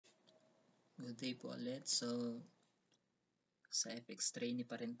Good day po ulit. So, sa FX trainee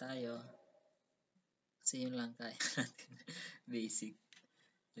pa rin tayo. Kasi yun lang kaya natin. Basic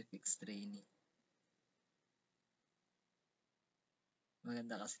FX trainee.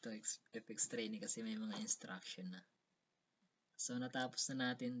 Maganda kasi ito FX trainee kasi may mga instruction na. So, natapos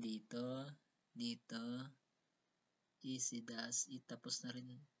na natin dito. Dito. Easy das. Itapos na rin.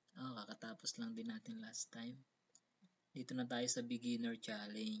 Kakatapos lang din natin last time. Dito na tayo sa beginner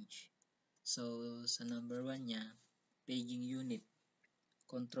challenge. So, sa number 1 niya, paging unit.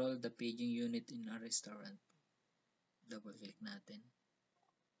 Control the paging unit in a restaurant. Double click natin.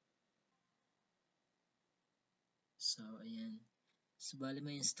 So, ayan. So, bali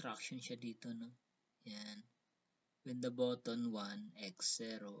may instruction siya dito, no? Ayan. When the button 1,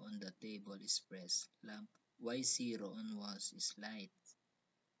 X0 on the table is pressed, lamp Y0 on walls is light.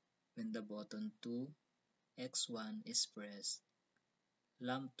 When the button 2, X1 is pressed,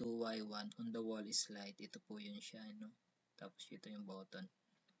 lamp 2, Y1 on the wall is light. Ito po yun siya, no? Tapos ito yung button.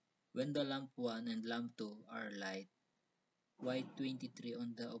 When the lamp 1 and lamp 2 are light, Y23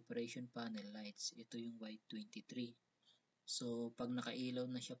 on the operation panel lights. Ito yung Y23. So, pag nakailaw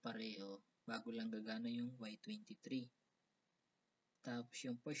na siya pareho, bago lang gagana yung Y23. Tapos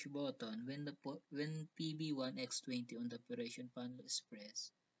yung push button, when PB1X20 on the operation panel is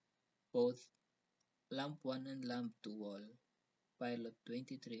pressed, both lamp 1 and lamp 2 wall, pilot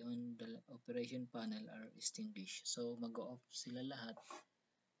 23 on the operation panel are extinguished. So, mag-off sila lahat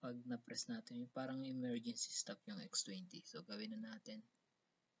pag na-press natin. Parang emergency stop yung X20. So, gawin na natin.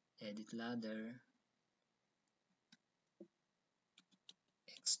 Edit ladder.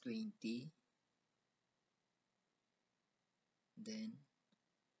 X20. Then,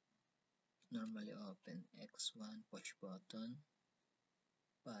 normally open X1 push button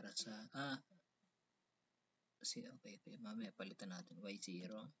para sa okay, mamaya palitan natin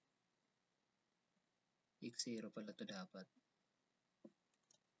Y0 X0 pala to dapat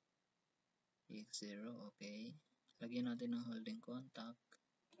X0, okay, lagyan natin ng holding contact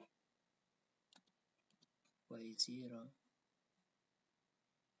Y0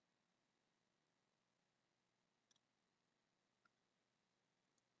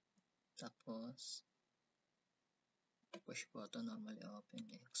 tapos push button normally open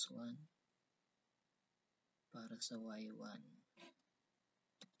X1 para sa Y1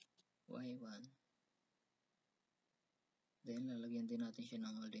 then lalagyan din natin siya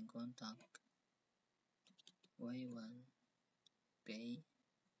ng holding contact Y1, okay,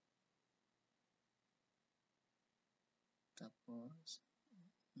 tapos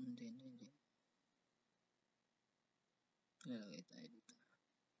hindi lalagay tayo dito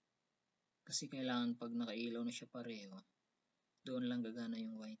kasi kailangan pag nakailaw na siya pareho doon lang gagana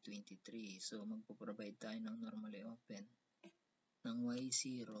yung Y23. So, magpo-provide tayo ng normally open ng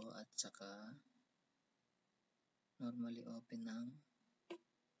Y0 at saka normally open ng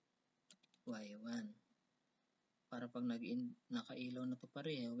Y1. Para pag nakailaw na to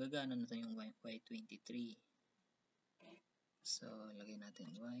pareho, gagana na to yung Y23. So, lagay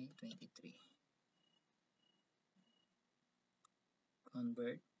natin Y23.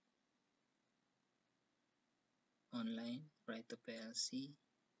 Convert online, write to PLC.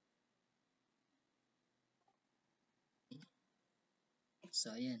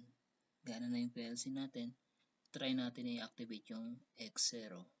 So, ayan. Gana na yung PLC natin. Try natin i-activate yung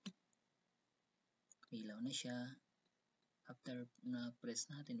X0. Ilaw na siya. After na-press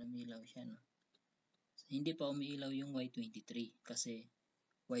natin, umilaw siya. No? So, hindi pa umiilaw yung Y23 kasi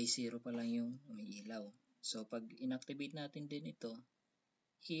Y0 pa lang yung umiilaw. So, pag inactivate natin din ito,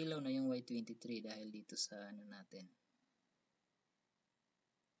 ilaw na yung Y23 dahil dito sa natin.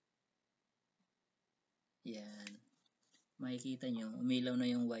 Yan. Makikita nyo, umilaw na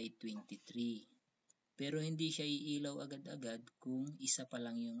yung Y23. Pero hindi siya iilaw agad-agad kung isa pa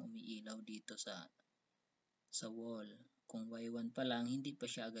lang yung umiilaw dito sa wall. Kung Y1 pa lang, hindi pa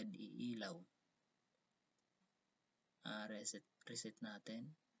siya agad iilaw. Reset natin.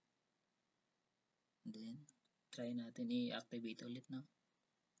 Then, try natin i-activate ulit, no?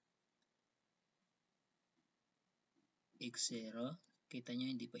 X0. Kita nyo,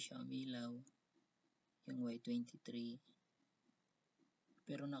 hindi pa siya umilaw. Yung Y23.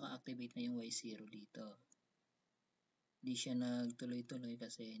 Pero naka-activate na yung Y0 dito. Hindi siya nagtuloy-tuloy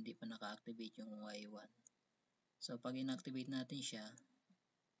kasi hindi pa naka-activate yung Y1. So, pag inactivate natin siya,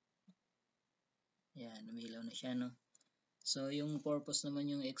 yan, umilaw na siya, no? So, yung purpose naman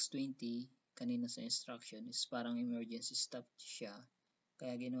yung X20, kanina sa instruction, is parang emergency stop siya.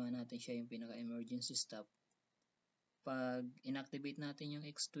 Kaya ginawa natin siya yung pinaka-emergency stop. Pag inactivate natin yung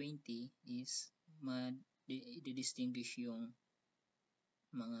X20 is, i-distinguish yung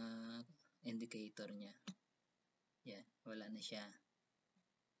mga indicator niya. Yan, wala na siya.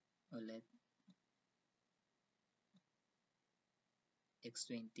 Ulit.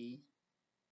 X20,